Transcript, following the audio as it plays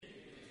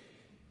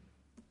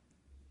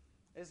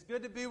It's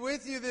good to be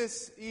with you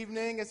this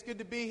evening. It's good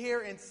to be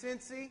here in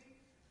Cincy.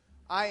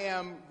 I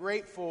am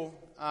grateful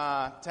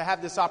to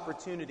have this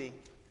opportunity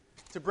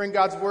to bring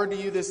God's Word to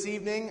you this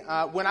evening.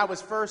 When I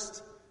was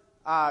first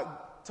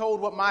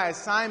told what my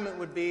assignment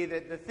would be,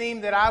 that the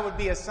theme that I would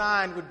be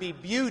assigned would be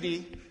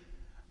beauty,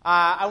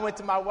 I went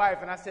to my wife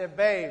and I said,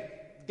 "Babe,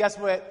 guess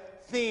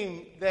what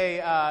theme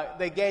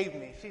they gave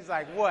me?" She's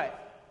like, "What?"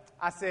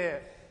 I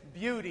said,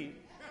 "Beauty."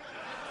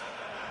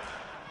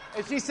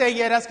 And she said,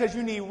 "Yeah, that's because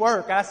you need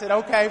work." I said,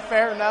 "Okay,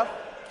 fair enough.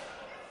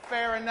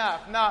 Fair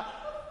enough." Now,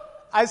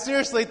 I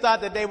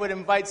thought that they would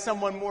invite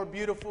someone more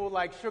beautiful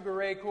like Sugar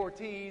Ray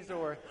Cortez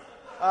or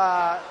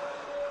the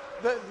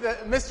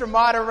Mr.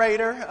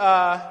 Moderator,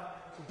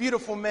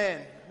 beautiful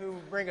men who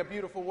bring a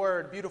beautiful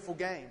word, beautiful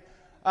game.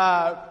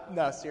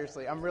 No,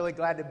 seriously, I'm really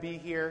glad to be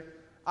here.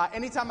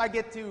 Anytime I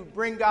get to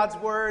bring God's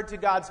word to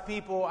God's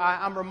people,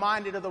 I'm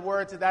reminded of the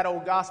words of that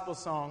old gospel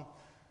song.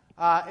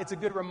 It's a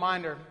good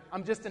reminder.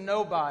 I'm just a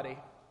nobody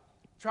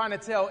trying to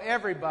tell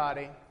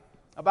everybody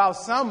about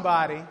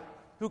somebody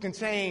who can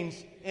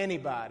change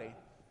anybody.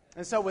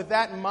 And so with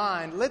that in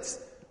mind, let's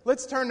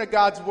turn to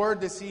God's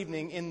word this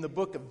evening in the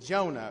book of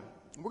Jonah.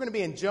 We're going to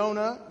be in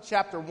Jonah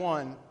chapter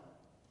 1,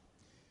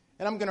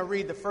 and I'm going to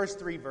read the first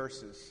 3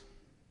 verses.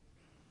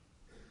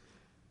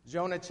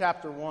 Jonah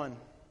chapter 1,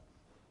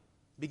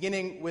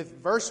 beginning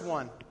with verse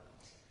 1.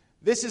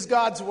 This is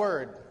God's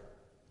word.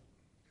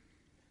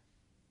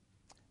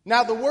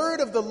 Now the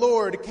word of the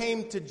Lord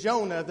came to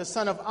Jonah, the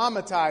son of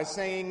Amittai,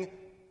 saying,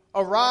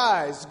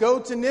 "Arise, go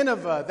to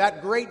Nineveh,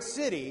 that great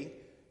city,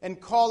 and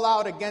call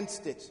out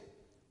against it,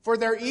 for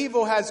their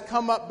evil has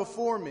come up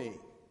before me."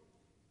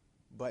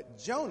 But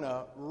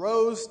Jonah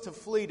rose to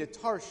flee to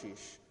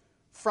Tarshish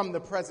from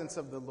the presence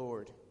of the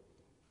Lord.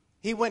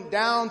 He went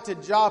down to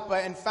Joppa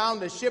and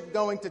found a ship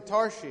going to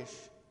Tarshish.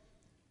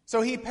 So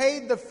he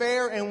paid the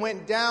fare and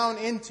went down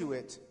into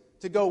it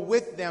to go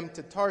with them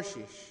to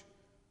Tarshish,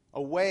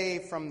 away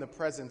from the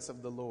presence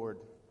of the Lord.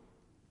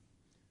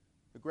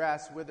 The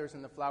grass withers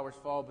and the flowers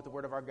fall, but the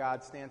word of our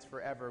God stands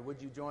forever.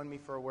 Would you join me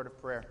for a word of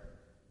prayer?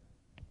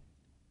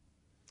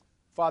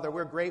 Father,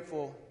 we're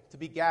grateful to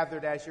be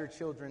gathered as your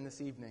children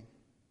this evening.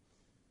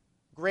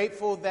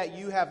 Grateful that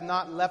you have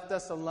not left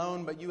us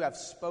alone, but you have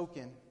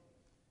spoken.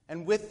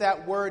 And with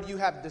that word, you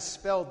have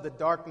dispelled the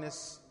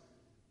darkness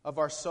of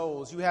our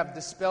souls. You have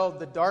dispelled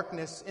the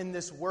darkness in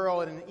this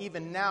world, and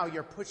even now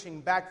you're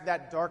pushing back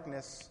that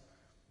darkness,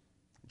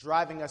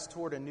 driving us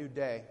toward a new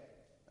day,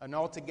 an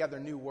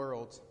altogether new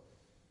world.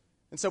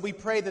 And so we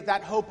pray that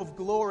that hope of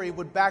glory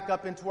would back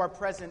up into our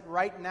present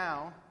right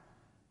now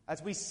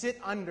as we sit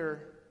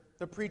under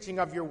the preaching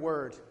of your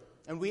word.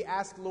 And we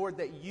ask, Lord,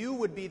 that you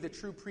would be the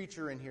true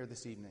preacher in here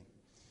this evening,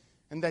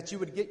 and that you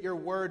would get your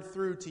word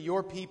through to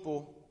your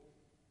people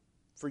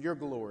for your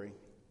glory.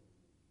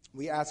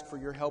 We ask for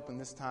your help in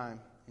this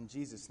time, in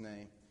Jesus'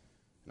 name.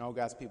 And all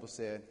God's people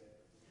said,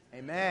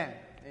 amen.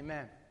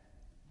 Amen.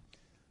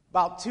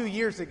 About 2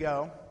 years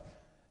ago,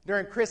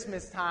 during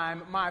Christmas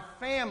time, my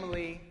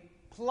family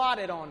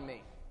plotted on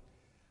me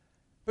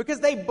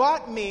because they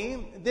bought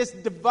me this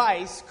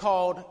device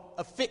called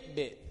a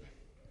Fitbit.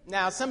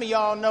 Now, some of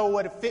y'all know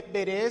what a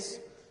Fitbit is,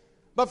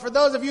 but for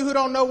those of you who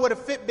don't know what a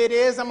Fitbit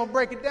is, I'm going to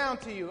break it down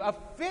to you. A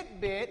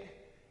Fitbit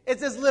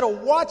is this little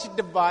watch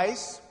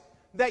device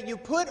that you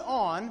put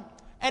on,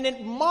 and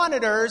it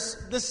monitors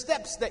the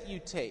steps that you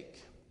take.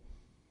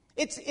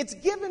 It's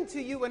given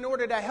to you in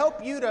order to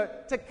help you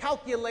to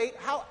calculate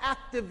how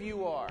active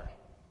you are.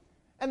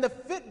 And the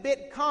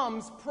Fitbit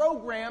comes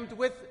programmed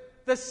with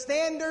the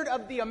standard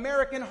of the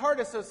American Heart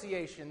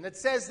Association that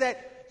says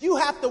that you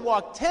have to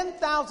walk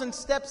 10,000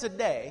 steps a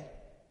day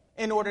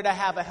in order to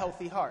have a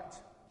healthy heart.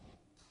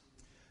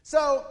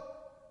 So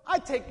I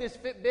take this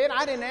Fitbit.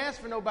 I didn't ask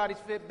for nobody's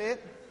Fitbit.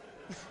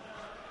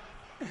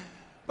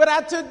 But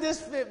I took this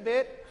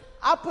Fitbit.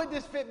 I put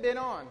this Fitbit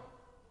on.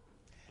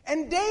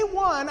 And day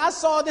one, I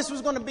saw this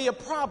was going to be a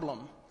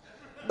problem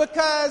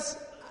because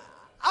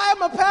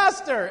I'm a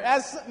pastor,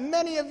 as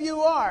many of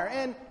you are.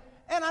 And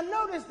I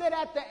noticed that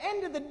at the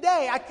end of the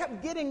day, I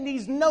kept getting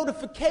these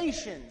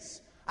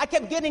notifications. I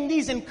kept getting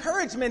these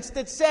encouragements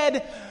that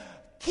said,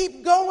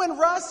 "Keep going,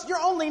 Russ.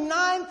 You're only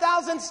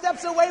 9,000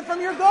 steps away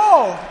from your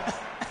goal."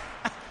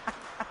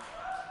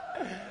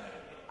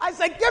 I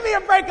said, "Give me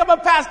a break. I'm a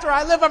pastor.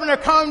 I live under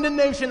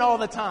condemnation all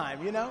the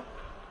time, you know."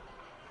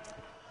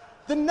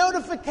 The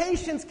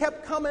notifications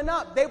kept coming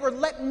up. They were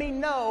letting me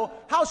know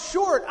how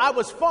short I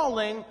was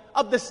falling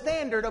of the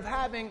standard of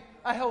having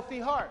a healthy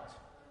heart.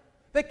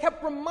 They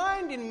kept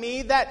reminding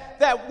me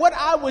that what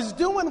I was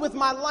doing with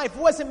my life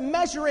wasn't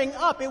measuring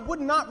up. It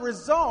would not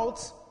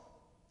result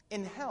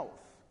in health.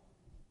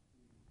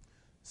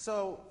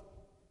 So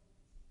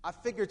I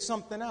figured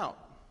something out.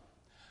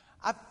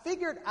 I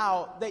figured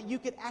out that you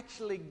could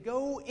actually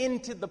go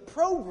into the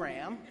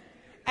program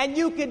and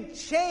you could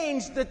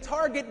change the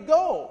target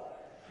goal.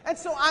 And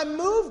so I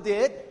moved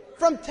it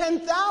from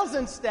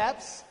 10,000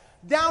 steps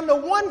down to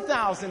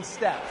 1,000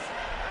 steps.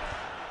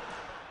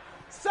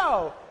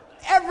 So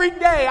every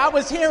day I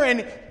was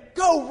hearing,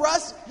 "Go,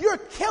 Russ, you're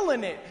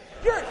killing it.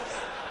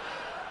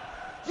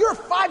 You're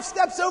 5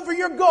 steps over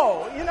your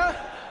goal, you know?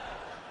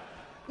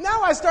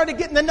 Now I started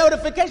getting the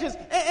notifications,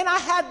 and I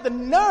had the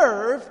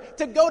nerve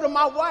to go to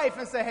my wife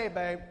and say, hey,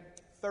 babe,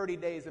 30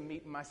 days of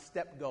meeting my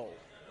step goal.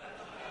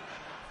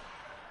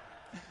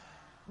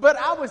 But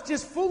I was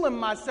just fooling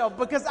myself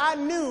because I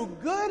knew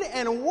good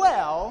and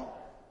well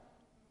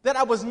that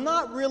I was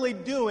not really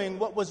doing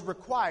what was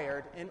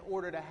required in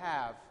order to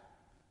have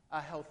a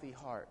healthy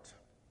heart.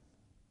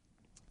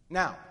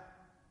 Now,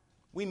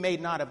 we may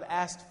not have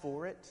asked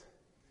for it,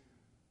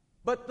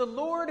 but the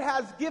Lord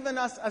has given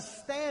us a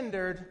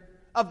standard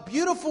of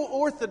beautiful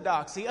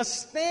orthodoxy, a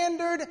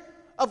standard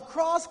of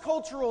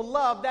cross-cultural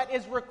love that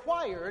is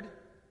required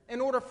in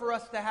order for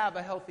us to have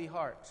a healthy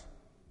heart.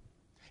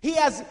 He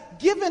has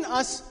given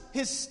us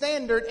His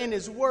standard in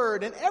His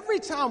Word, and every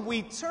time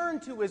we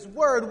turn to His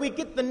Word, we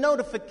get the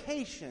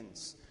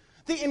notifications,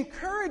 the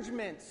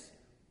encouragements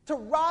to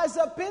rise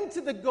up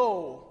into the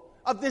goal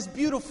of this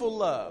beautiful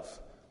love,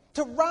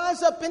 to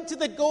rise up into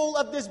the goal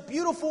of this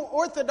beautiful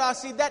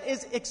orthodoxy that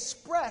is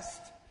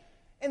expressed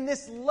in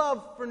this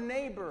love for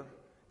neighbor,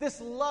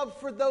 this love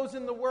for those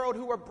in the world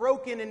who are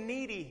broken and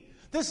needy,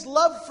 this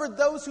love for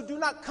those who do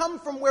not come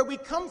from where we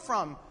come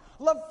from,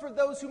 love for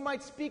those who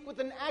might speak with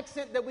an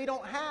accent that we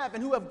don't have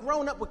and who have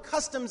grown up with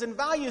customs and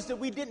values that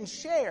we didn't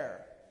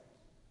share.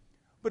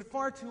 But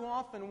far too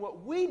often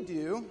what we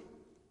do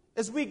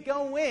is we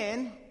go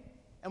in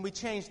and we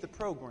change the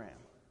program.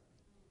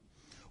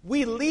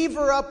 We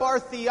lever up our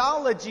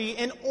theology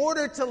in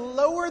order to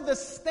lower the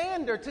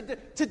standard,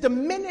 to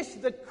diminish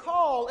the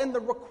call and the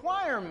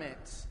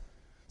requirements,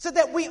 so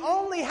that we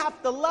only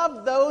have to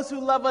love those who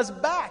love us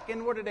back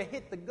in order to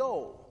hit the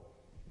goal.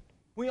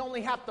 We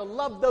only have to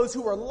love those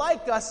who are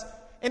like us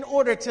in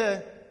order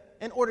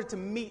to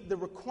meet the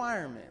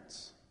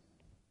requirements.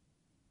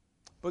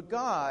 But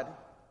God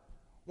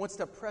wants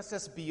to press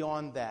us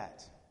beyond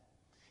that.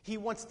 He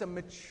wants to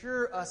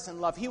mature us in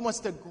love. He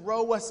wants to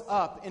grow us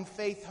up in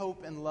faith,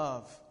 hope, and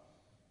love.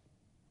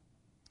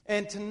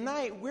 And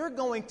tonight we're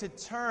going to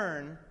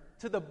turn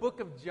to the book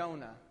of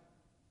Jonah.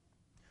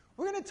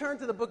 We're going to turn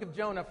to the book of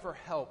Jonah for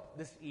help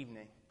this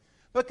evening.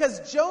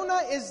 Because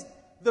Jonah is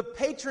the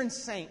patron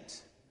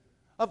saint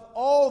of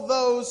all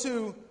those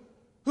who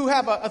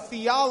have a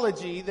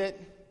theology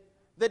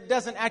that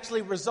doesn't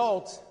actually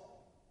result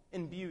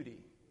in beauty.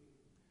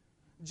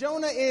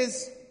 Jonah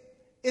is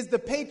the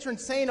patron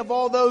saint of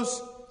all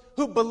those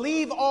who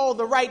believe all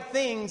the right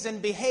things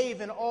and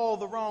behave in all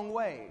the wrong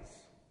ways.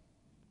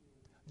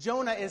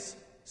 Jonah is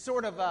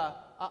sort of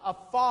a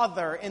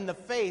father in the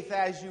faith,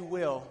 as you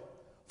will,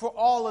 for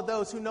all of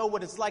those who know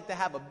what it's like to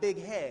have a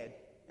big head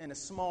and a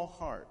small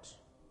heart.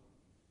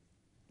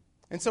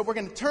 And so we're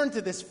going to turn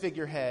to this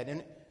figurehead,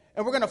 and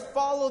we're going to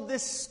follow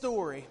this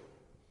story.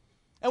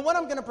 And what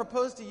I'm going to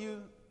propose to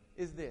you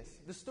is this.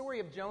 The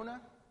story of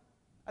Jonah,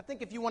 I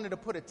think if you wanted to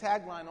put a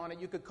tagline on it,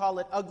 you could call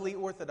it Ugly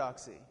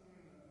Orthodoxy.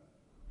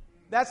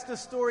 That's the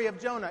story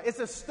of Jonah. It's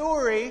a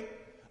story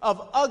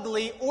of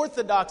ugly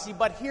orthodoxy,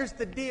 but here's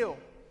the deal.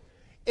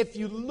 If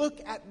you look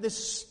at this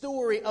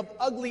story of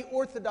ugly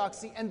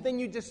orthodoxy and then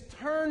you just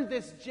turn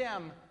this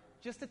gem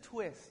just a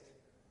twist,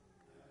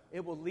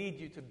 it will lead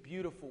you to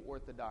beautiful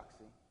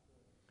orthodoxy.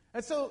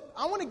 And so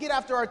I want to get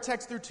after our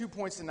text through 2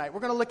 points tonight. We're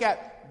going to look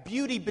at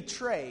beauty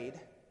betrayed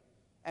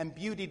and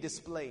beauty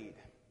displayed.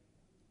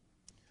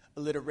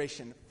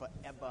 Alliteration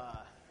forever.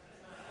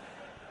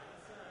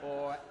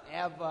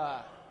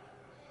 Forever.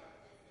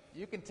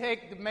 You can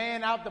take the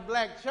man out the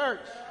black church,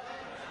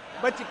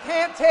 but you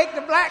can't take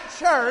the black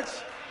church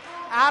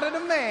out of the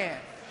man.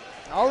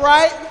 All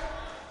right?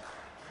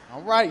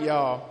 All right,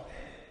 y'all.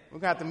 We're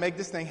going to have to make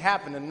this thing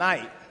happen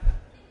tonight.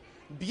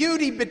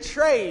 Beauty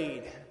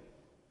betrayed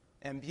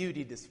and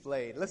beauty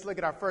displayed. Let's look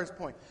at our first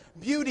point.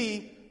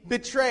 Beauty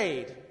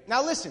betrayed.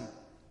 Now listen,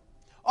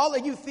 all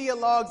of you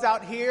theologues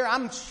out here,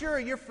 I'm sure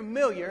you're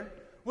familiar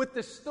with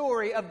the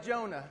story of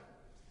Jonah.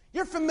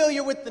 You're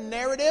familiar with the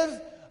narrative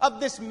of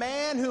this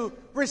man who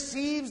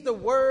receives the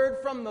word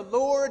from the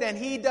Lord, and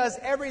he does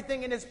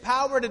everything in his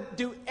power to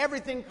do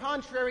everything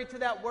contrary to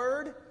that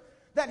word,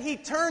 that he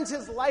turns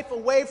his life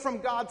away from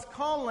God's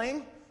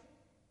calling,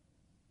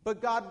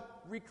 but God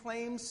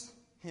reclaims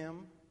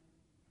him.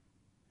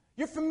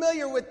 You're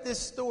familiar with this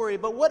story,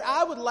 but what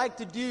I would like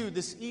to do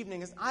this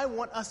evening is I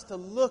want us to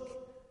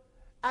look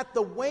at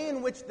the way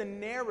in which the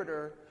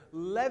narrator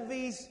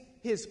levies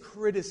his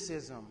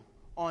criticism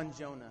on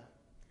Jonah.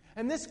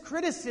 And this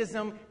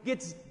criticism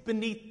gets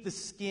beneath the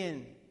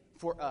skin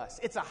for us.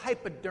 It's a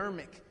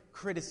hypodermic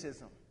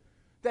criticism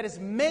that is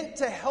meant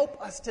to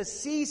help us to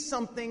see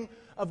something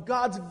of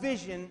God's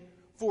vision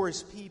for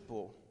His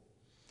people.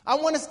 I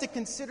want us to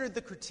consider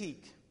the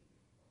critique,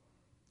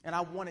 and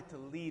I want it to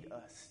lead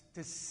us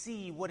to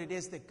see what it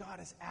is that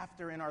God is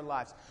after in our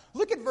lives.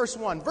 Look at verse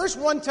 1. Verse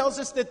 1 tells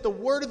us that the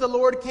word of the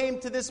Lord came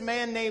to this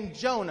man named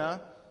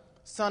Jonah,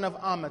 son of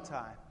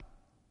Amittai.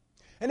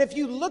 And if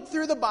you look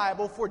through the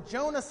Bible for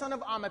Jonah, son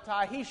of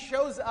Amittai, he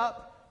shows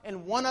up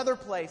in one other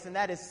place, and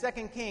that is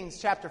 2 Kings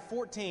chapter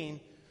 14,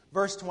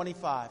 verse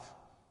 25.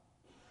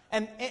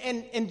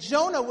 And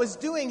Jonah was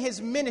doing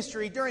his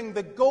ministry during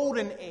the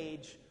golden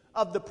age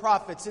of the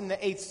prophets in the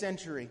 8th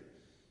century.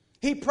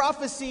 He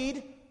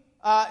prophesied,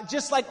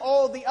 just like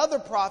all the other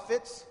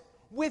prophets,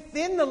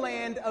 within the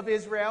land of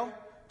Israel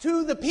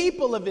to the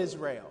people of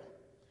Israel.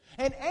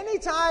 And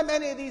anytime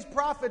any of these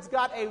prophets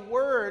got a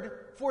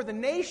word for the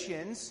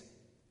nations,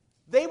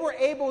 they were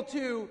able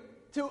to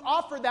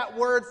offer that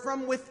word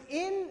from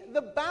within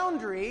the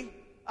boundary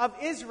of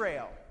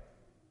Israel.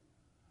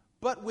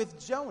 But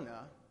with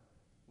Jonah,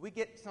 we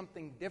get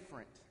something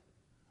different.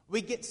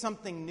 We get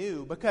something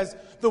new, because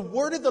the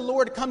word of the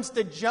Lord comes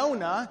to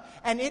Jonah,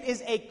 and it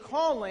is a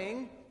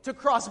calling to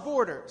cross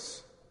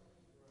borders.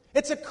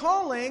 It's a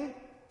calling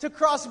to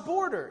cross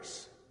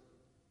borders.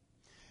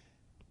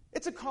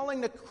 It's a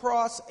calling to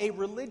cross a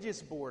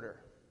religious border.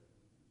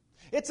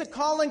 It's a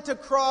calling to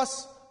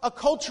cross a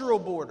cultural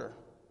border.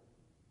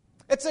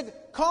 It's a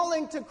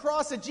calling to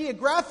cross a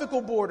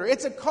geographical border.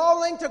 It's a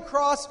calling to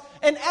cross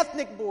an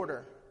ethnic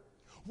border.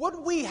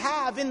 What we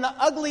have in the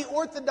ugly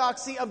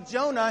orthodoxy of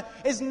Jonah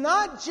is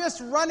not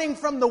just running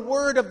from the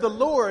word of the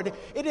Lord.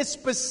 It is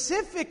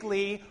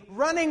specifically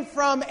running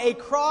from a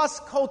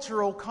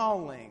cross-cultural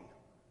calling.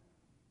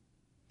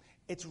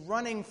 It's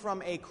running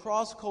from a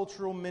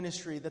cross-cultural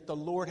ministry that the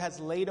Lord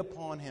has laid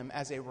upon him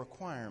as a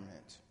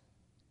requirement.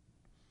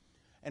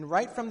 And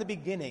right from the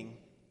beginning,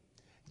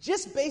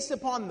 just based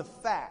upon the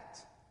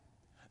fact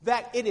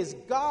that it is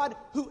God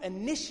who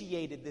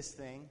initiated this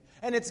thing,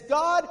 and it's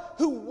God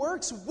who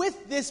works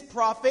with this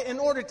prophet in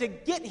order to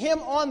get him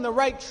on the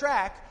right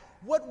track,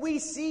 what we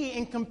see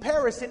in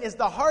comparison is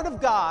the heart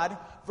of God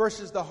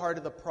versus the heart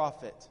of the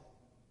prophet.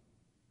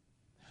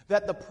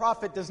 That the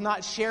prophet does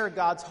not share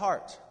God's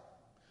heart.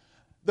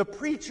 The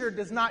preacher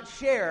does not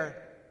share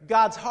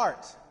God's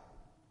heart.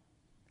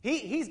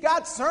 He's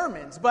got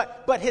sermons,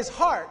 but his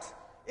heart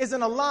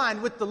isn't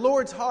aligned with the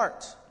Lord's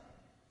heart.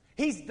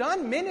 He's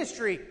done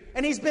ministry,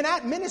 and he's been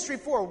at ministry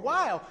for a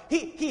while.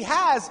 He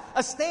has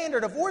a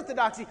standard of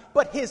orthodoxy,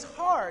 but his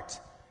heart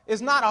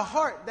is not a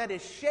heart that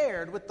is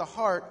shared with the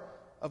heart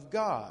of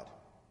God.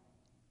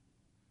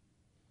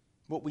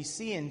 What we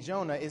see in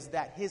Jonah is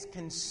that his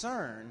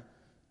concern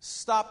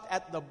stopped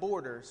at the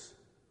borders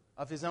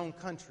of his own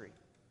country.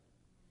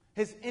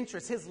 His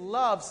interest, his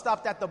love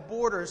stopped at the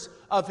borders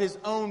of his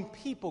own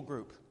people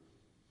group.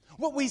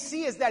 What we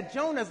see is that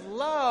Jonah's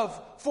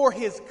love for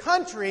his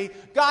country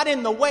got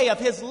in the way of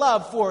his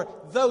love for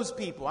those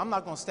people. I'm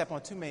not going to step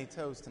on too many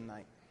toes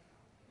tonight.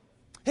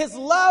 His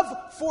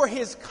love for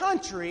his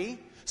country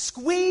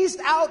squeezed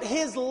out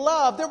his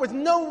love. There was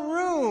no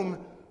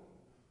room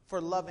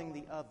for loving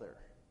the other.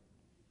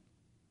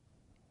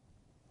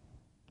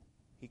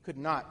 He could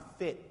not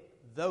fit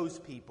those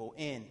people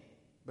in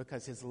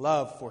because his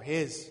love for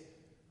his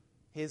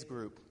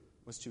group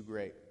was too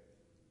great.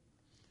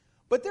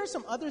 But there's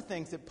some other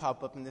things that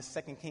pop up in this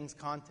 2 Kings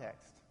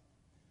context.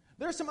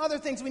 There's some other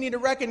things we need to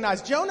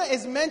recognize. Jonah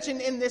is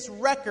mentioned in this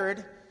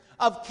record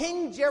of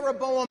King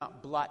Jeroboam.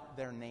 Blot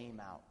their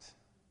name out.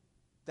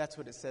 That's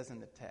what it says in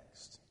the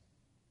text.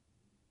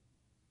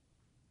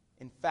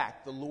 In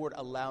fact, the Lord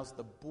allows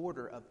the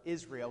border of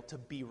Israel to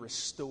be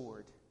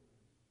restored.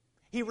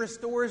 He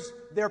restores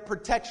their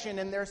protection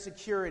and their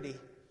security,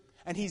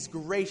 and he's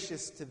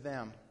gracious to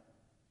them.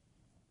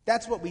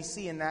 That's what we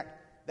see in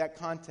that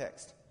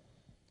context.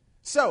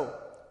 So,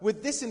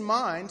 with this in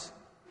mind,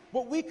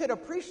 what we could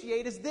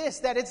appreciate is this,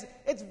 that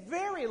it's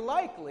very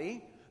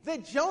likely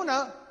that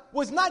Jonah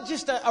was not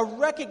just a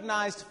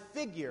recognized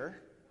figure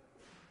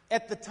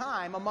at the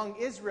time among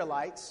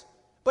Israelites,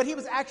 but he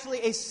was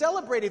actually a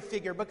celebrated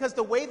figure, because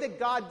the way that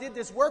God did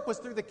this work was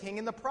through the king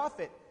and the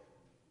prophet.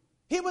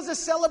 He was a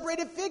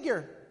celebrated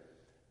figure.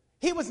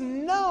 He was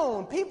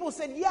known. People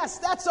said, yes,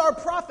 that's our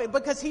prophet,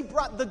 because he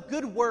brought the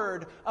good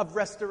word of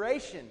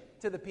restoration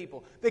to the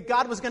people, that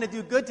God was going to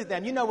do good to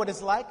them. You know what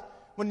it's like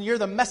when you're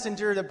the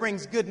messenger that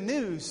brings good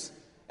news.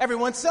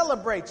 Everyone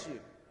celebrates you.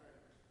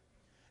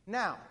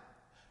 Now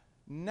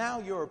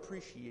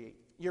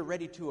you're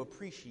ready to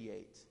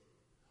appreciate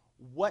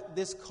what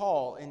this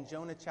call in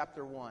Jonah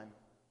chapter 1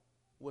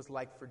 was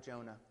like for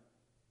Jonah.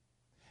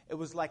 It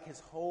was like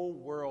his whole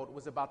world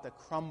was about to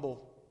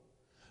crumble,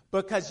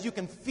 because you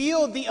can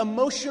feel the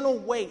emotional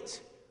weight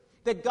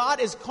that God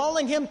is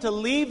calling him to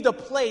leave the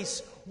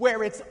place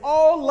where it's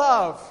all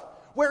love,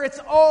 where it's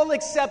all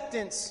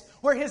acceptance,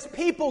 where his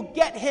people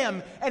get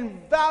him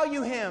and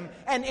value him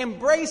and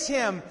embrace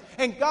him.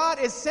 And God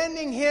is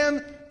sending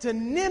him to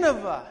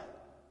Nineveh,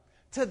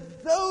 to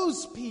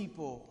those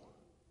people.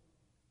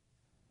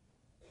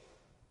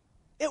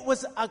 It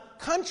was a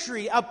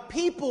country, a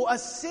people, a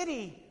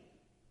city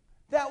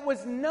that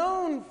was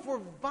known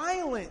for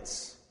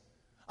violence,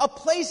 a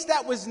place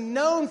that was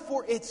known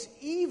for its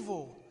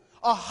evil,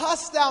 a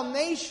hostile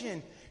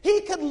nation.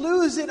 He could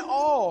lose it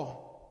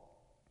all.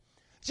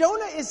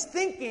 Jonah is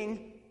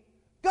thinking,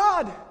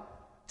 God,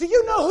 do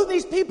you know who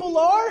these people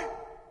are?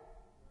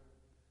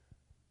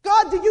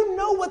 God, do you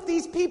know what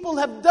these people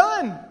have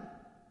done?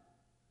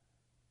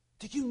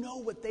 Do you know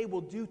what they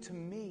will do to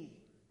me?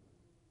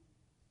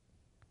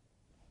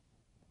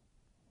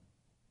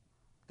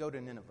 Go to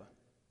Nineveh.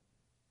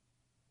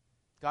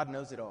 God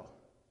knows it all.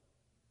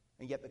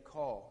 And yet the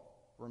call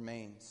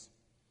remains.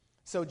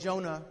 So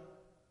Jonah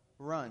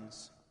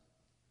runs.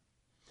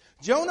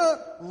 Jonah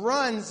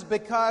runs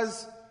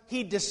because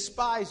he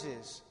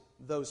despises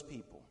those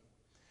people.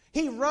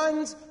 He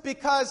runs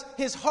because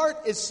his heart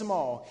is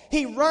small.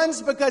 He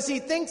runs because he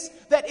thinks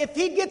that if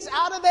he gets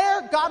out of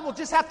there, God will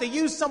just have to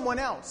use someone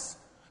else.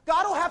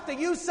 God will have to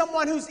use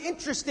someone who's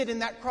interested in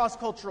that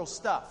cross-cultural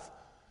stuff.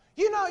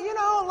 You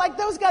know, like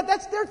those guys,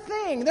 that's their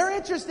thing. They're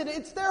interested.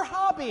 It's their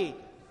hobby.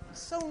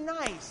 So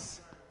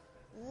nice.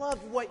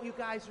 Love what you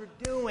guys are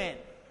doing.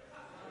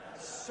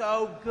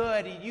 So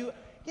good. You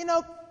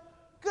know,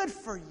 good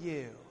for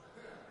you.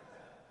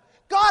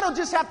 God will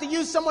just have to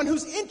use someone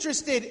who's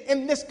interested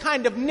in this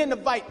kind of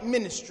Ninevite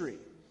ministry.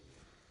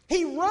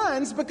 He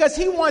runs because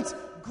he wants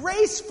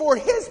grace for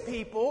his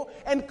people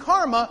and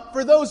karma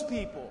for those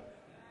people.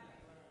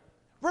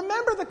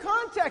 Remember the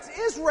context.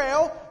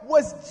 Israel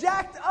was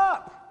jacked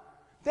up.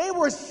 They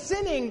were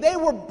sinning. They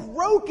were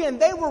broken.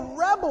 They were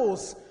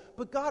rebels.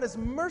 But God is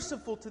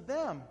merciful to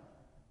them.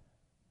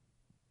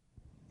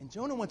 And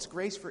Jonah wants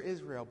grace for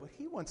Israel, but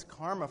he wants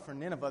karma for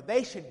Nineveh.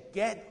 They should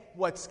get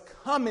what's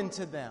coming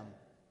to them.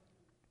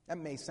 That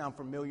may sound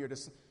familiar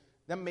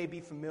that may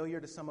be familiar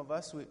to some of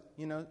us.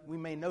 We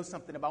may know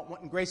something about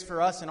wanting grace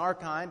for us and our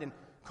kind and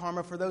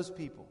karma for those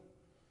people.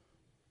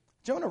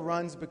 Jonah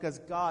runs because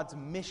God's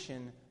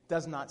mission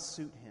does not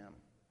suit him.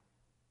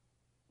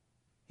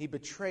 He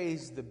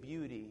betrays the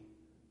beauty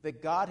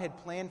that God had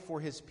planned for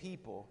his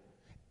people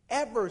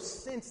ever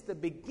since the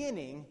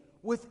beginning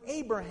with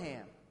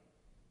Abraham.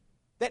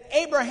 That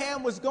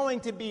Abraham was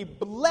going to be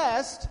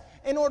blessed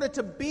in order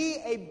to be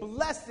a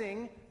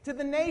blessing to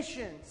the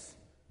nations.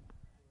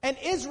 And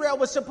Israel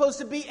was supposed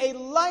to be a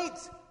light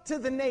to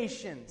the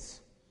nations.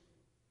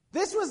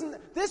 This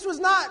was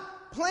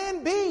not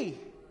plan B.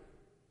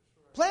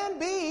 Plan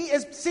B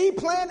is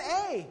plan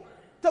A.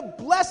 To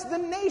bless the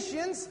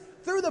nations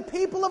through the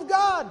people of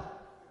God.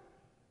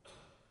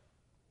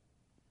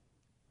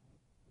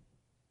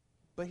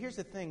 But here's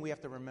the thing we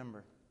have to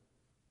remember.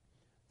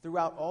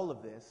 Throughout all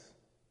of this,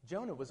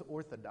 Jonah was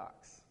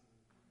orthodox.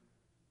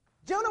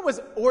 Jonah was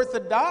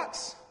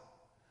orthodox.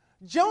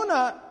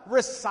 Jonah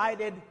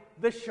recited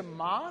the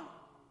Shema.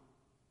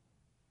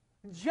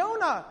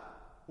 Jonah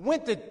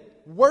went to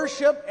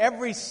worship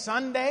every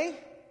Sunday.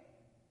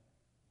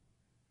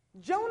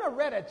 Jonah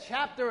read a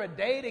chapter a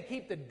day to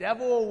keep the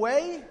devil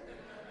away.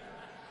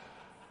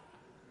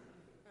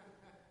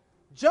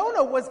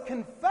 Jonah was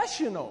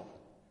confessional.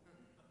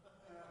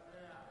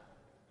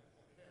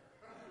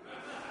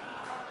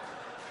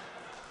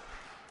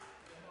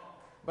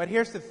 But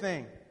here's the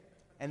thing,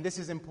 and this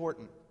is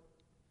important.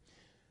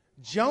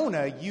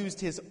 Jonah used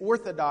his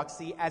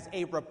orthodoxy as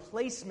a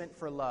replacement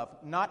for love,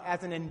 not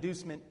as an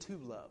inducement to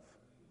love.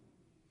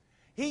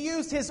 He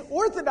used his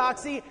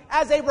orthodoxy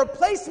as a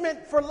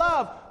replacement for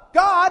love.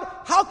 God,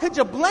 how could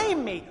you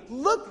blame me?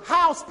 Look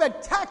how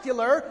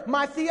spectacular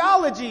my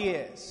theology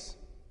is.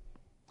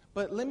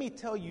 But let me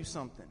tell you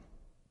something.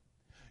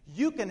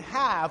 You can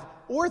have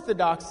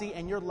orthodoxy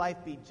and your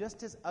life be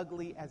just as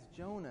ugly as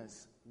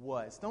Jonah's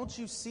was. Don't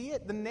you see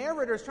it? The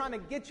narrator is trying to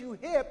get you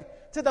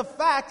hip to the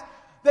fact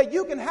that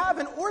you can have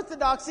an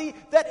orthodoxy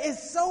that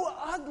is so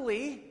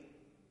ugly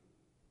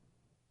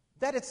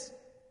that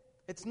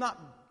it's not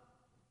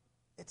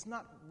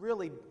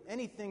really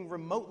anything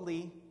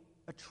remotely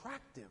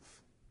attractive.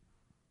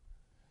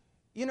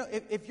 You know,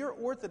 if your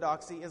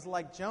orthodoxy is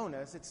like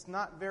Jonah's, it's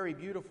not very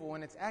beautiful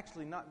and it's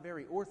actually not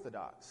very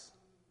orthodox.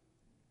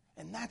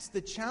 And that's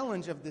the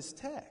challenge of this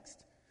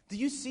text. Do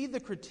you see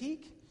the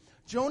critique?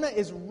 Jonah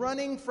is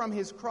running from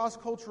his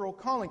cross-cultural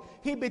calling.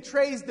 He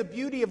betrays the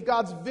beauty of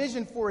God's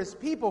vision for his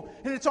people.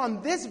 And it's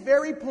on this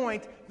very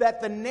point that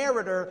the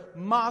narrator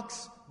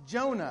mocks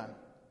Jonah.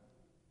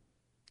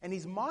 And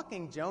he's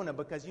mocking Jonah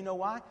because, you know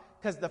why?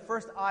 Because the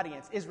first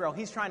audience, Israel,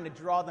 he's trying to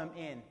draw them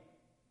in.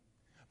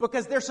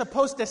 Because they're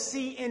supposed to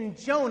see in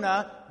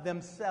Jonah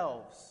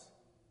themselves.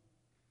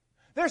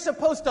 They're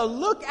supposed to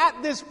look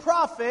at this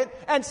prophet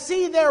and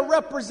see their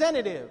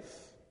representative.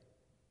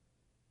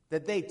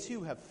 That they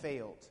too have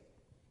failed.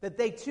 That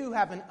they too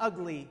have an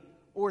ugly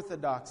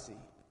orthodoxy.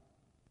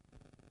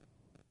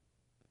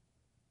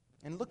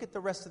 And look at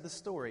the rest of the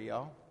story,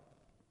 y'all.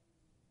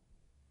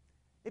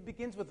 It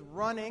begins with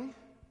running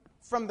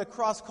from the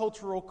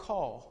cross-cultural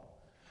call.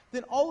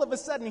 Then all of a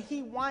sudden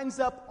he winds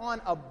up on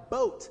a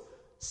boat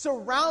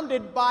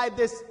surrounded by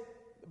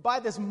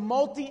this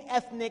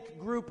multi-ethnic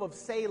group of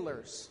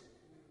sailors.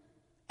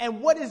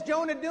 And what is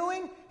Jonah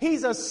doing?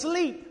 He's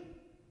asleep.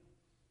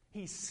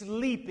 He's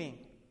sleeping.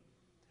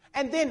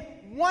 And then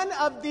one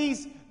of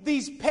these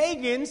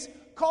pagans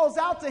calls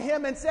out to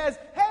him and says,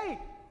 "Hey,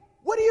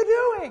 what are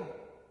you doing?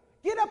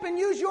 Get up and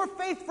use your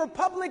faith for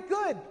public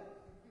good."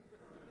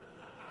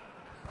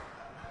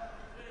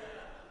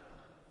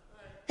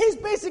 He's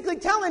basically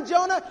telling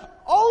Jonah,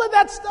 all of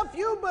that stuff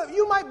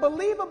you might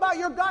believe about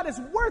your God is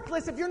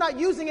worthless if you're not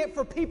using it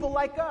for people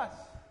like us.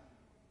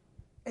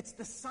 It's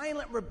the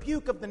silent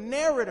rebuke of the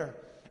narrator.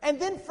 And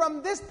then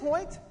from this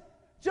point,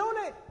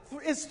 Jonah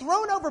is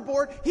thrown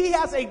overboard. He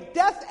has a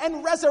death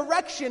and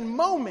resurrection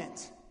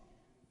moment.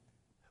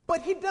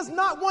 But he does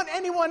not want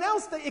anyone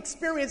else to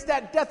experience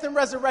that death and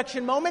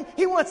resurrection moment.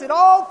 He wants it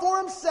all for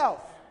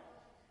himself.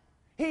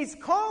 He's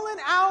calling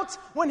out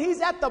when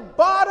he's at the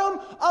bottom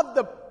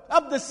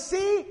of the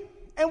sea.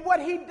 And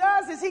what he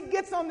does is he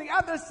gets on the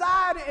other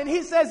side and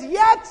he says,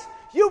 "Yet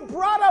you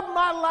brought up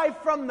my life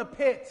from the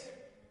pit."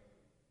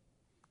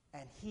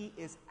 And he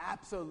is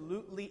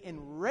absolutely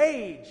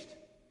enraged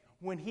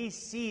when he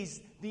sees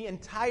the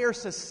entire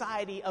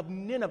society of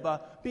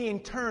Nineveh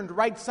being turned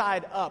right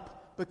side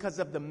up because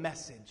of the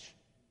message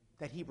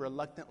that he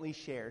reluctantly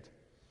shared.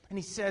 And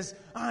he says,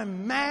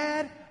 I'm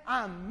mad.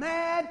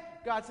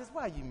 God says,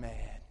 "Why are you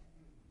mad?"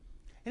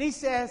 And he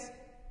says,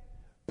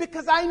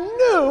 "Because I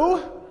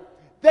knew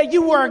that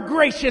you were a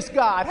gracious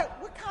God."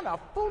 What kind of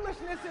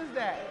foolishness is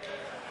that?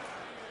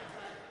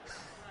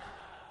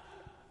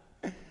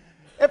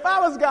 If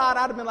I was God,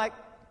 I'd have been like,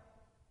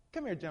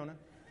 "Come here, Jonah.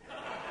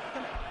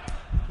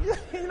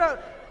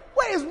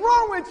 What is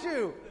wrong with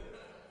you?"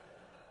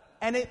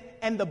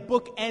 And the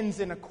book ends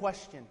in a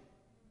question.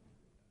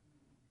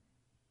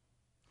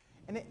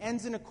 And it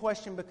ends in a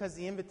question because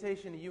the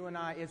invitation to you and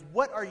I is,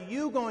 what are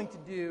you going to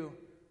do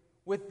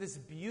with this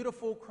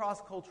beautiful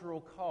cross-cultural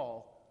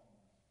call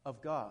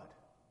of God?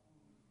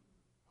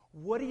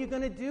 What are you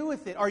going to do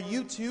with it? Are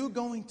you too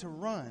going to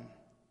run?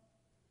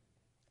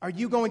 Are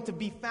you going to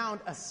be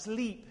found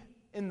asleep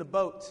in the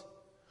boat?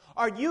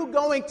 Are you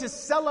going to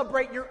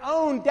celebrate your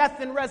own death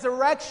and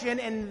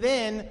resurrection and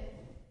then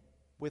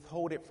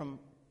withhold it from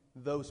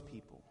those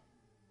people?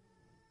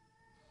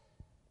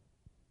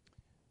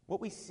 What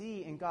we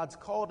see in God's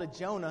call to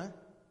Jonah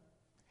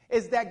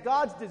is that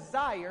God's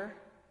desire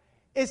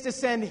is to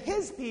send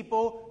his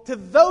people to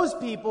those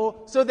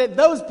people so that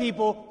those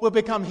people will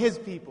become his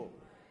people.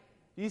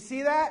 Do you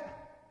see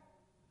that?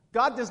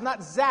 God does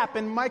not zap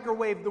and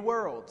microwave the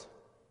world.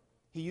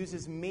 He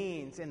uses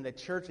means, and the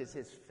church is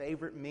his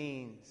favorite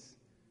means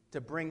to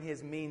bring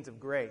his means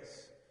of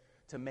grace,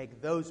 to make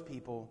those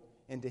people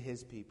into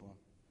his people.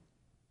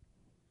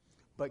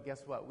 But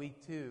guess what? We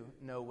too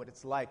know what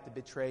it's like to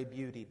betray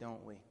beauty,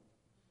 don't we?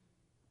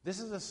 This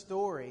is a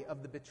story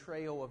of the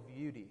betrayal of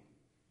beauty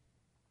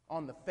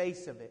on the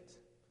face of it.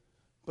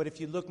 But if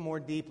you look more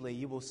deeply,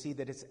 you will see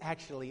that it's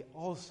actually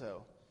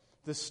also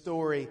the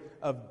story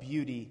of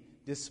beauty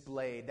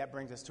displayed. That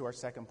brings us to our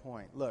second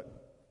point. Look.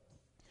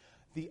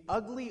 The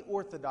ugly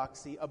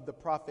orthodoxy of the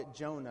prophet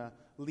Jonah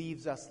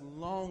leaves us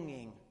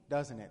longing,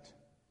 doesn't it?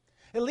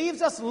 It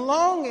leaves us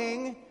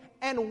longing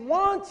and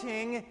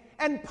wanting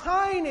and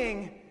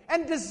pining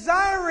and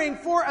desiring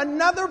for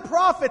another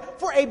prophet,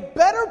 for a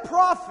better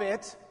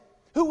prophet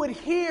who would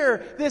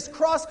hear this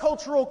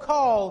cross-cultural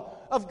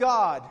call of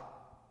God.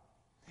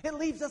 It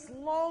leaves us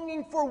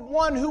longing for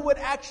one who would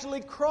actually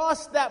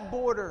cross that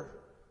border,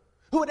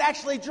 who would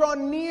actually draw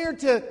near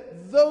to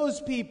those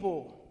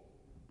people.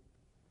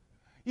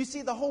 You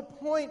see, the whole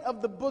point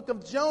of the book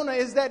of Jonah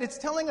is that it's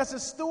telling us a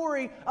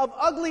story of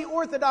ugly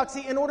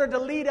orthodoxy in order to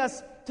lead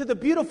us to the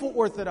beautiful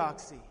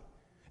orthodoxy.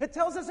 It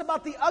tells us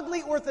about the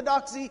ugly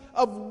orthodoxy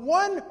of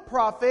one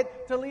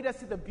prophet to lead us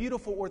to the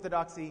beautiful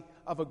orthodoxy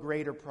of a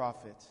greater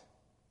prophet.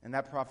 And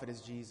that prophet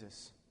is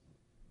Jesus.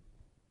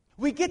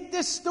 We get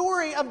this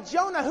story of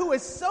Jonah, who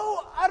is so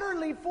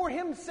utterly for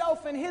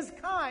himself and his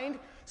kind,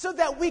 so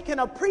that we can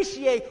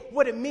appreciate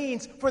what it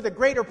means for the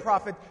greater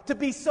prophet to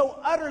be so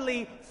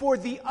utterly for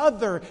the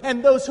other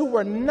and those who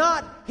were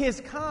not his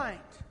kind.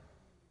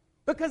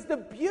 Because the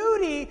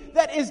beauty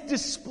that is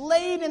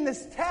displayed in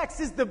this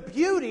text is the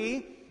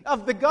beauty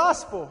of the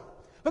gospel.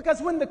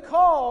 Because when the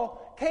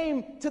call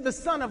came to the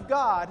Son of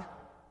God,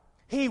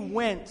 he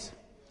went.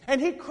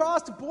 And he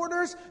crossed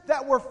borders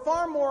that were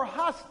far more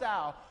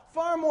hostile,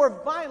 far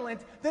more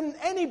violent than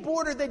any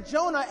border that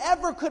Jonah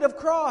ever could have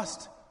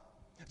crossed.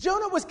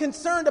 Jonah was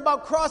concerned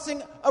about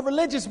crossing a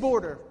religious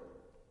border.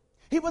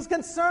 He was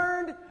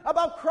concerned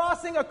about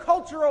crossing a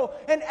cultural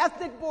and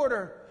ethnic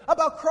border,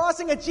 about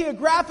crossing a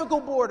geographical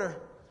border.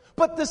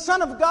 But the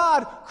Son of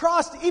God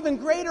crossed even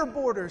greater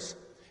borders.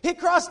 He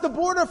crossed the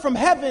border from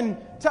heaven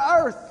to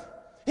earth.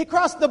 He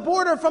crossed the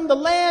border from the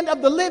land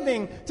of the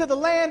living to the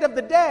land of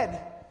the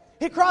dead.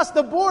 He crossed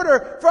the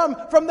border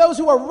from those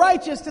who are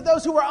righteous to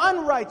those who are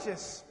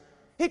unrighteous.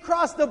 He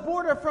crossed the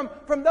border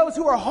from those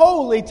who are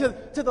holy to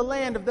the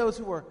land of those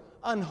who are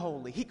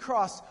unholy. He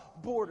crossed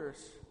borders.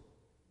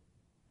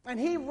 And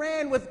he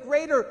ran with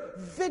greater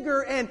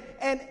vigor and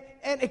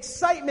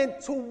excitement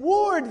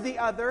toward the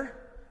other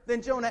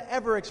than Jonah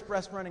ever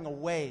expressed running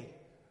away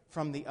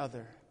from the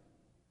other.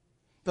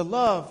 The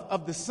love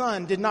of the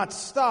Son did not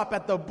stop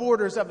at the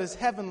borders of his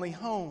heavenly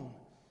home.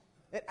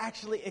 It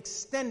actually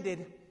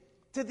extended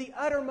to the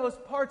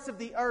uttermost parts of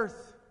the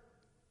earth.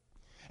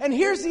 And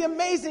here's the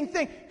amazing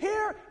thing.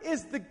 Here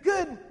is the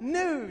good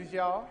news,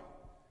 y'all.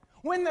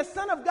 When the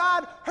Son of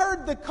God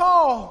heard the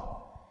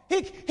call,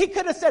 he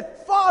could have said,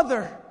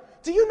 Father,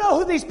 do you know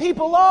who these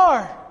people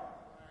are?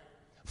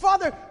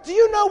 Father, do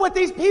you know what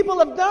these people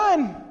have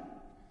done?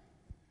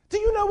 Do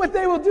you know what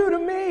they will do to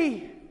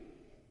me?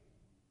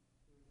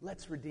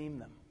 let's redeem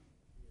them.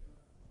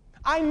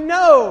 I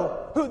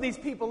know who these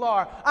people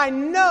are. I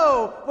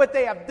know what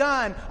they have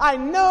done. I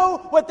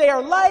know what they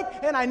are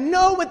like, and I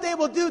know what they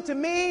will do to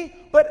me.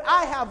 But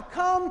I have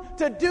come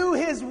to do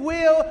His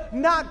will,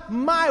 not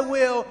my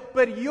will,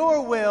 but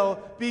your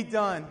will be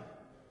done.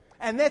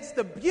 And that's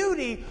the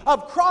beauty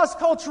of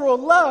cross-cultural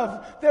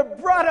love that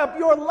brought up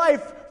your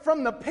life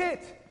from the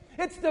pit.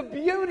 It's the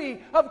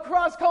beauty of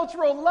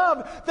cross-cultural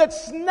love that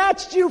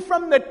snatched you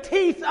from the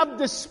teeth of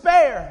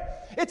despair.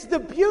 It's the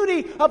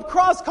beauty of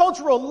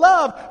cross-cultural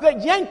love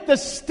that yanked the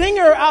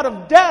stinger out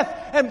of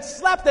death and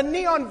slapped a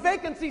neon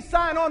vacancy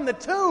sign on the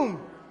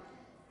tomb.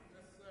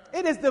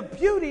 It is the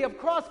beauty of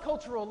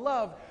cross-cultural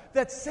love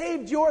that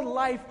saved your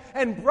life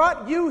and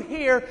brought you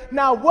here.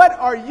 Now, what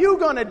are you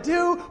going to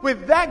do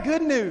with that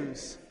good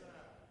news?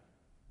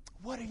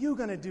 What are you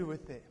going to do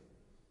with it?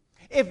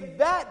 If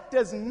that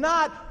does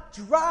not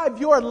drive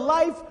your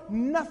life,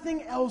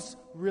 nothing else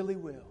really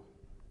will.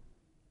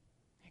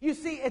 You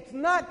see, it's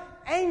not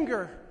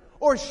anger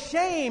or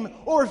shame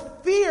or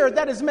fear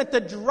that is meant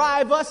to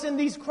drive us in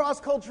these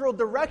cross-cultural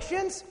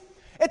directions.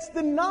 It's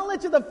the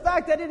knowledge of the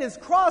fact that it is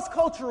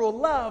cross-cultural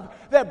love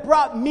that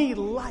brought me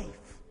life.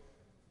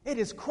 It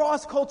is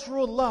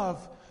cross-cultural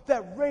love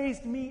that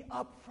raised me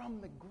up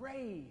from the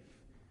grave,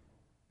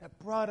 that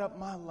brought up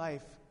my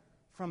life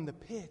from the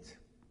pit.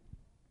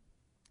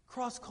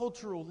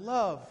 Cross-cultural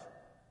love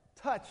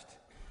touched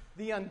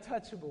the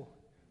untouchable.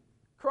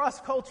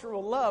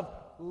 Cross-cultural love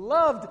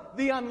loved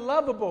the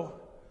unlovable.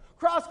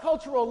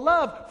 Cross-cultural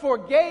love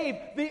forgave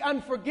the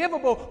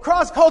unforgivable.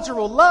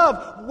 Cross-cultural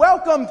love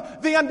welcomed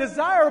the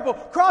undesirable.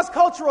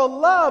 Cross-cultural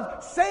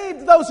love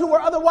saved those who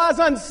were otherwise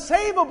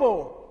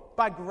unsavable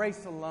by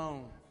grace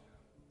alone.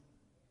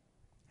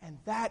 And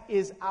that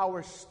is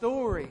our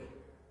story.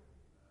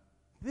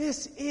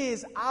 This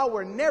is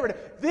our narrative.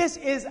 This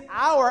is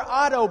our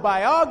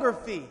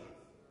autobiography.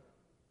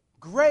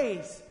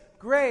 Grace,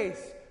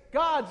 grace,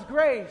 God's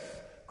grace.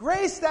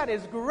 Grace that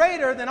is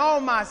greater than all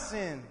my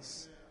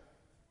sins.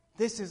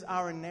 This is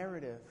our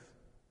narrative.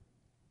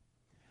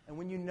 And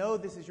when you know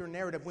this is your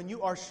narrative, when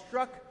you are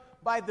struck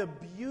by the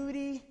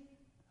beauty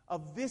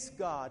of this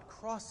God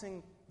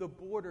crossing the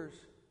borders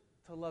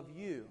to love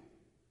you,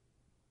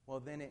 well,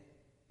 then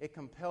it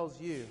compels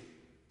you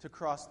to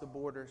cross the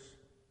borders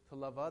to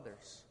love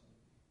others.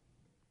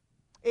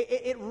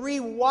 It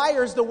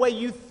rewires the way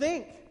you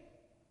think.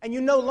 And you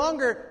no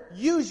longer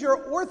use your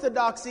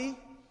orthodoxy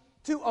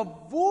to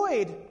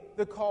avoid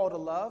the call to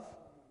love.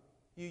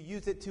 You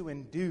use it to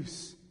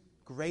induce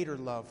greater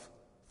love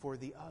for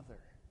the other.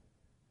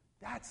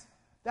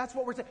 That's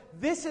what we're saying.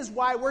 This is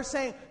why we're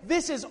saying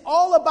this is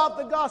all about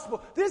the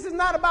gospel. This is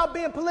not about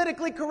being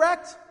politically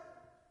correct.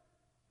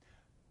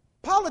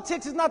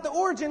 Politics is not the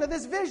origin of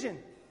this vision.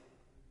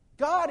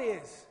 God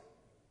is.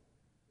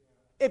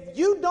 If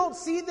you don't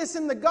see this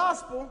in the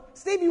gospel,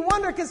 Stevie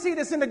Wonder can see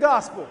this in the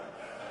gospel.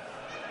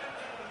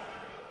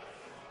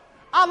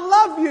 I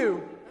love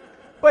you.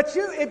 But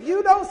if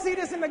you don't see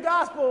this in the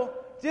gospel,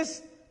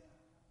 just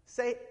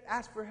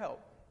ask for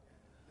help.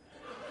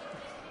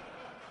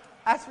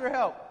 Ask for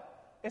help.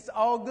 It's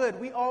all good.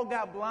 We all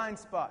got blind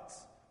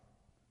spots.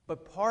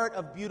 But part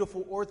of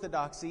beautiful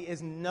orthodoxy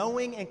is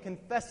knowing and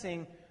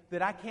confessing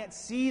that I can't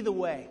see the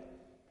way.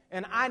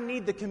 And I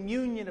need the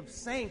communion of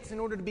saints in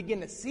order to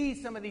begin to see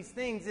some of these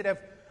things that have,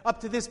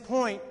 up to this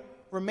point,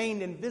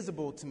 remained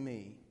invisible to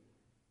me.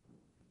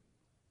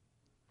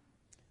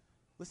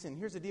 Listen,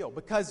 here's the deal.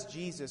 Because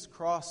Jesus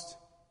crossed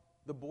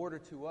the border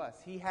to us,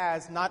 He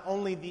has not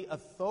only the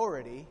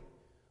authority,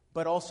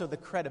 but also the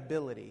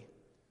credibility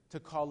to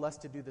call us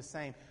to do the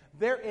same.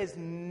 There is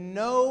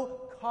no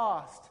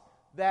cost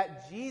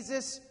that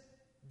Jesus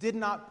did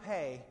not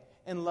pay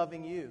in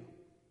loving you.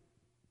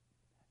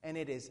 And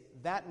it is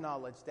that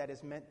knowledge that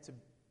is meant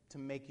to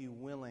make you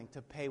willing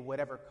to pay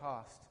whatever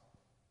cost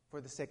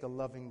for the sake of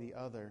loving the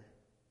other.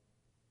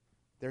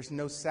 There's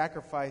no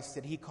sacrifice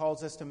that He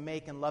calls us to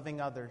make in loving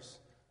others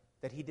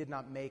that He did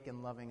not make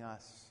in loving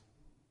us.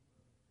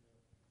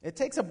 It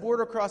takes a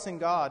border-crossing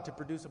God to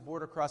produce a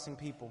border-crossing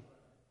people.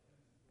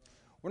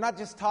 We're not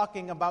just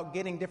talking about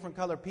getting different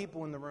colored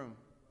people in the room.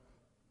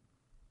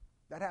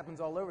 That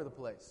happens all over the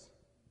place.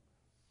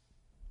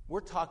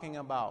 We're talking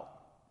about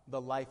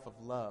the life of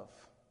love.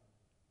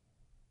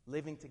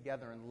 Living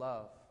together in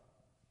love.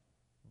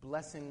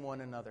 Blessing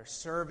one another.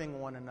 Serving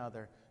one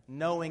another.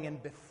 Knowing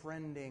and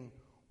befriending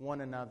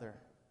one another.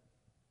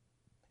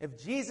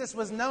 If Jesus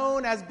was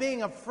known as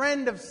being a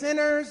friend of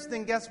sinners,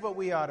 then guess what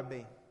we ought to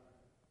be?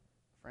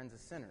 Friends of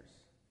sinners.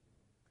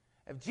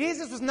 If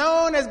Jesus was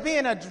known as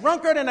being a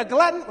drunkard and a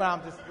glutton,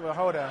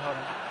 hold on.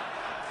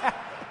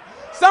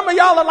 Some of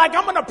y'all are like,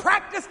 I'm going to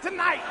practice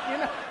tonight, you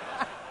know.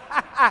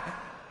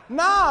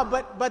 Nah,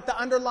 but the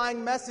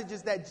underlying message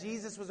is that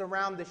Jesus was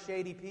around the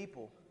shady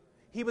people.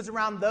 He was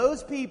around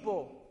those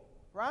people,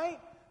 right?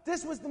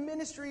 This was the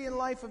ministry and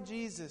life of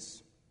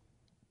Jesus.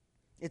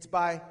 It's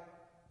by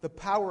the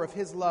power of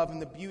His love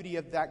and the beauty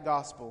of that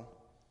gospel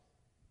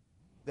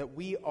that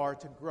we are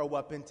to grow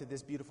up into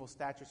this beautiful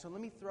stature. So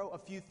let me throw a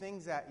few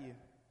things at you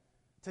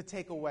to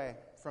take away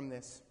from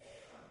this.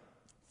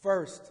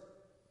 First,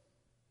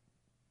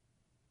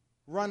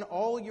 run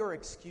all your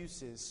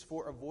excuses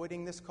for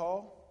avoiding this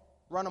call,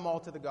 run them all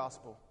to the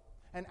gospel.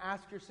 And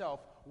ask yourself,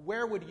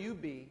 where would you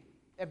be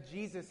if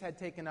Jesus had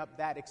taken up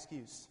that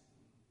excuse?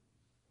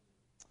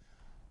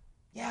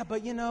 Yeah,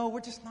 but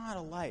we're just not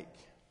alike.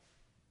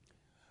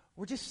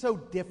 We're just so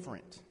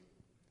different.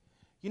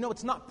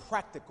 It's not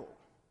practical.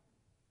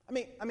 I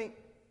mean,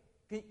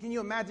 can you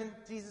imagine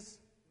Jesus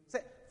say,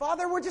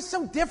 Father, we're just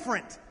so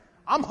different.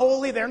 I'm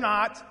holy, they're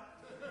not.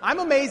 I'm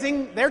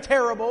amazing, they're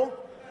terrible.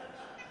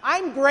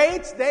 I'm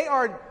great, they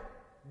are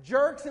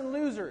jerks and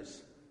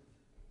losers.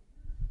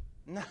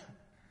 No.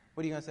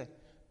 What are you going to say?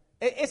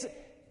 It's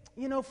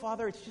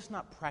Father, it's just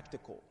not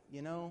practical,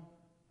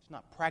 It's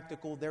not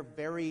practical. They're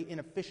very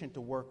inefficient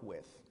to work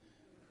with.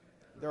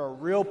 They're a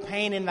real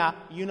pain in the,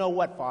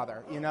 what,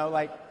 Father?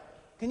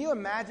 Can you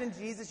imagine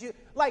Jesus?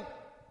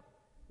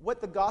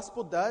 What the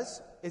gospel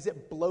does is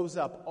it blows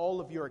up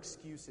all of your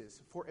excuses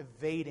for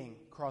evading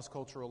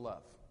cross-cultural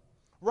love.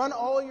 Run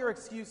all your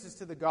excuses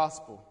to the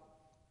gospel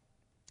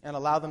and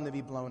allow them to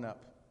be blown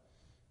up.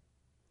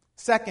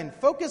 Second,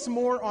 focus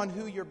more on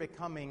who you're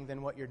becoming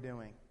than what you're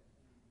doing.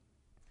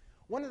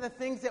 One of the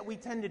things that we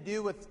tend to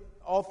do with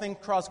all things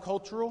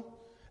cross-cultural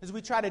is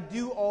we try to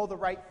do all the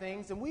right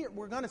things, and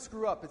we're going to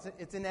screw up.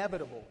 It's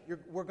inevitable.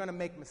 We're going to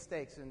make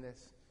mistakes in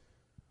this.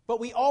 But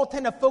we all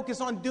tend to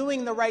focus on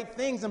doing the right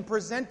things and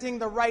presenting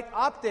the right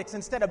optics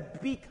instead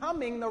of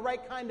becoming the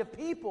right kind of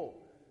people.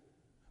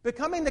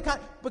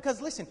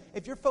 Because listen,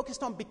 if you're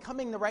focused on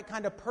becoming the right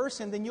kind of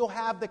person, then you'll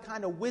have the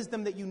kind of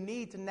wisdom that you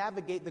need to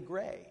navigate the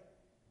gray.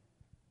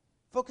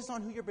 Focus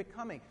on who you're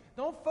becoming.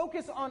 Don't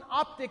focus on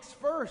optics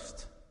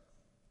first.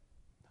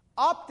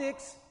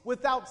 Optics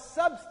without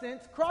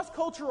substance,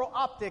 cross-cultural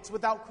optics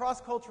without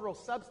cross-cultural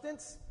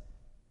substance,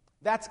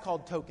 that's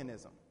called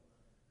tokenism.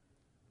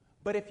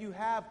 But if you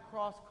have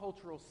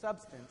cross-cultural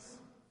substance,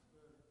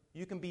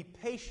 you can be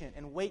patient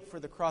and wait for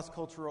the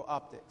cross-cultural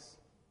optics.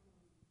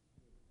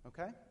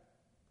 Okay?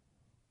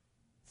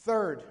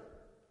 Third,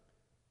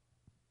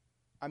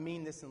 I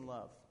mean this in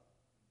love.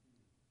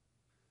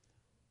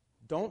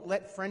 Don't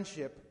let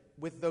friendship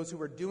with those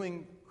who are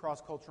doing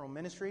cross-cultural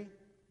ministry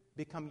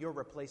become your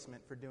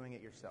replacement for doing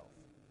it yourself.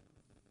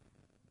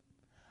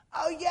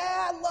 Oh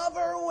yeah, I love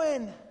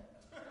Erwin.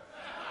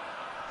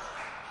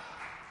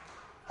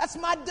 That's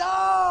my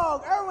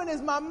dog. Erwin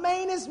is my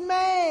mainest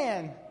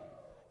man.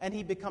 And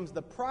he becomes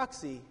the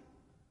proxy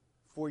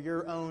for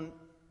your own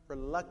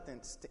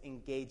reluctance to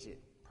engage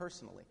it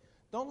personally.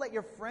 Don't let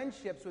your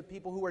friendships with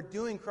people who are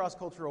doing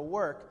cross-cultural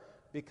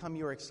work become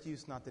your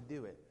excuse not to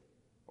do it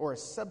or a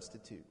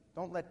substitute.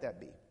 Don't let that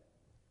be.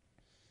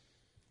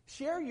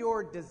 Share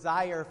your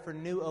desire for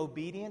new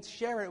obedience.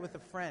 Share it with a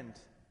friend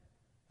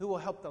who will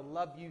help to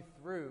love you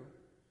through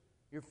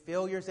your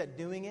failures at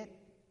doing it.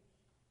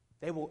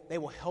 They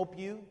will help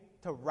you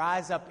to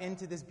rise up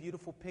into this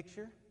beautiful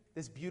picture,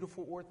 this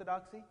beautiful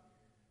orthodoxy.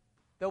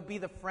 They'll be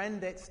the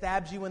friend that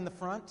stabs you in the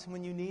front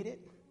when you need it.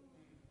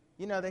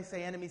 They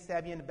say enemies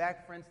stab you in the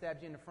back, friend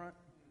stabs you in the front,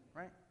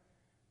 right?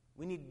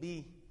 We need to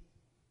be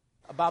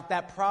about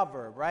that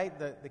proverb, right?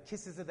 The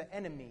kisses of the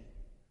enemy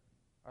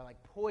are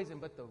like poison,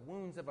 but the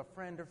wounds of a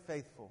friend are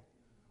faithful.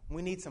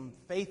 We need some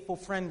faithful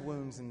friend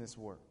wounds in this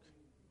work.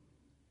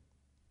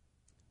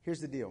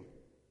 Here's the deal.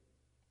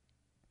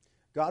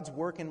 God's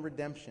work in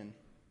redemption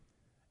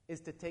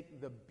is to take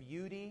the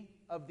beauty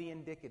of the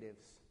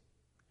indicatives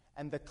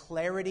and the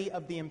clarity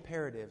of the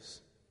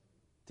imperatives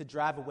to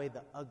drive away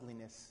the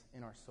ugliness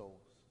in our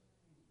souls.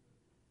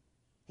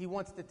 He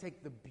wants to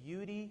take the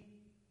beauty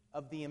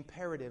of the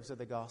imperatives of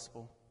the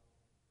gospel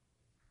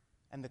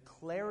and the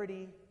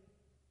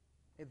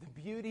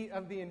beauty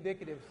of the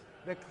indicatives,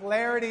 the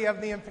clarity of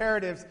the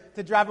imperatives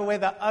to drive away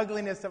the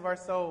ugliness of our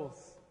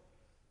souls.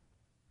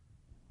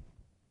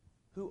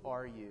 Who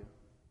are you?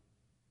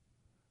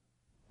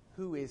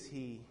 Who is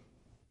he?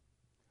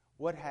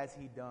 What has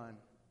he done?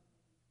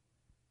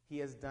 He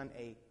has done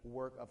a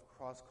work of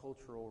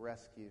cross-cultural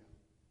rescue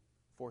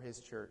for his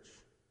church.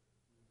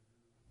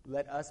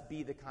 Let us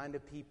be the kind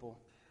of people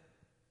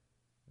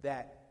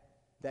that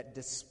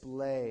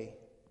display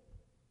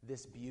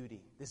this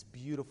beauty, this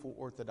beautiful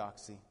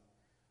orthodoxy,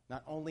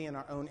 not only in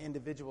our own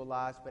individual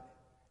lives, but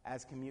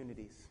as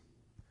communities.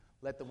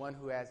 Let the one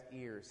who has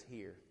ears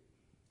hear.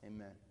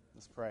 Amen.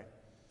 Let's pray.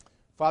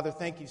 Father,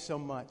 thank you so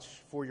much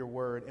for your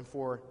word and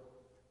for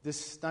this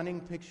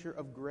stunning picture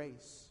of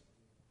grace.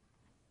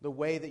 The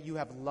way that you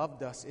have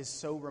loved us is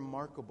so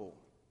remarkable.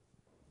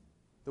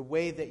 The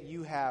way that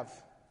you have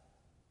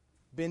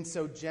been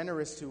so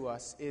generous to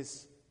us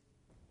is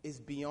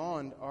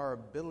beyond our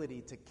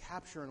ability to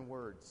capture in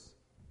words.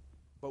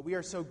 But we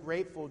are so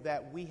grateful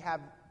that we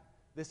have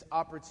this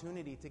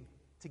opportunity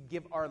to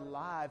give our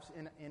lives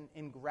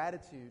in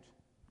gratitude,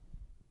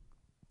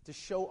 to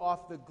show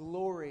off the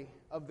glory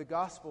of the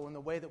gospel in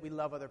the way that we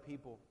love other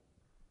people.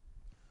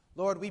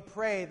 Lord, we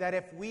pray that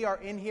if we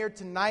are in here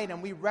tonight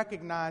and we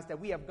recognize that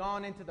we have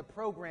gone into the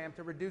program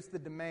to reduce the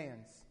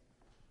demands,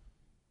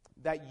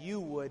 that you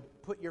would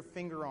put your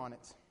finger on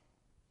it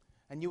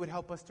And you would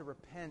help us to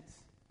repent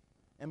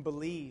and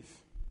believe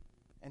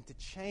and to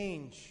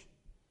change,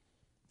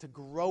 to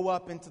grow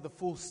up into the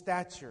full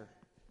stature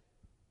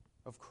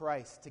of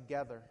Christ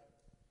together.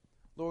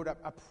 Lord,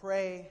 I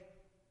pray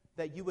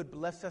that you would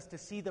bless us to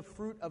see the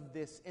fruit of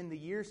this in the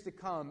years to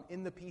come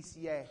in the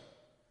PCA.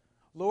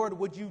 Lord,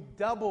 would you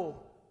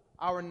double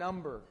our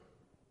number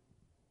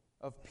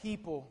of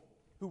people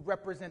who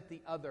represent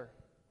the other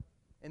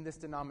in this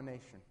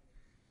denomination?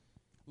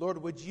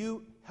 Lord, would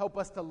you help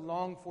us to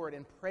long for it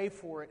and pray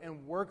for it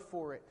and work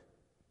for it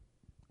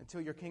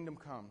until your kingdom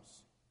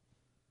comes?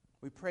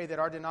 We pray that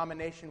our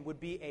denomination would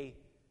be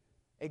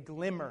a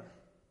glimmer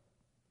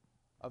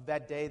of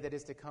that day that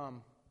is to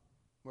come,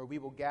 where we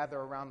will gather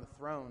around the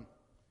throne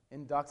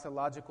in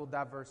doxological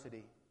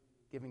diversity,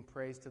 giving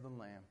praise to the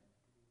Lamb.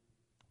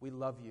 We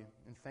love you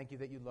and thank you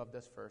that you loved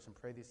us first, and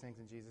pray these things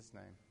in Jesus'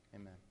 name.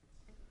 Amen.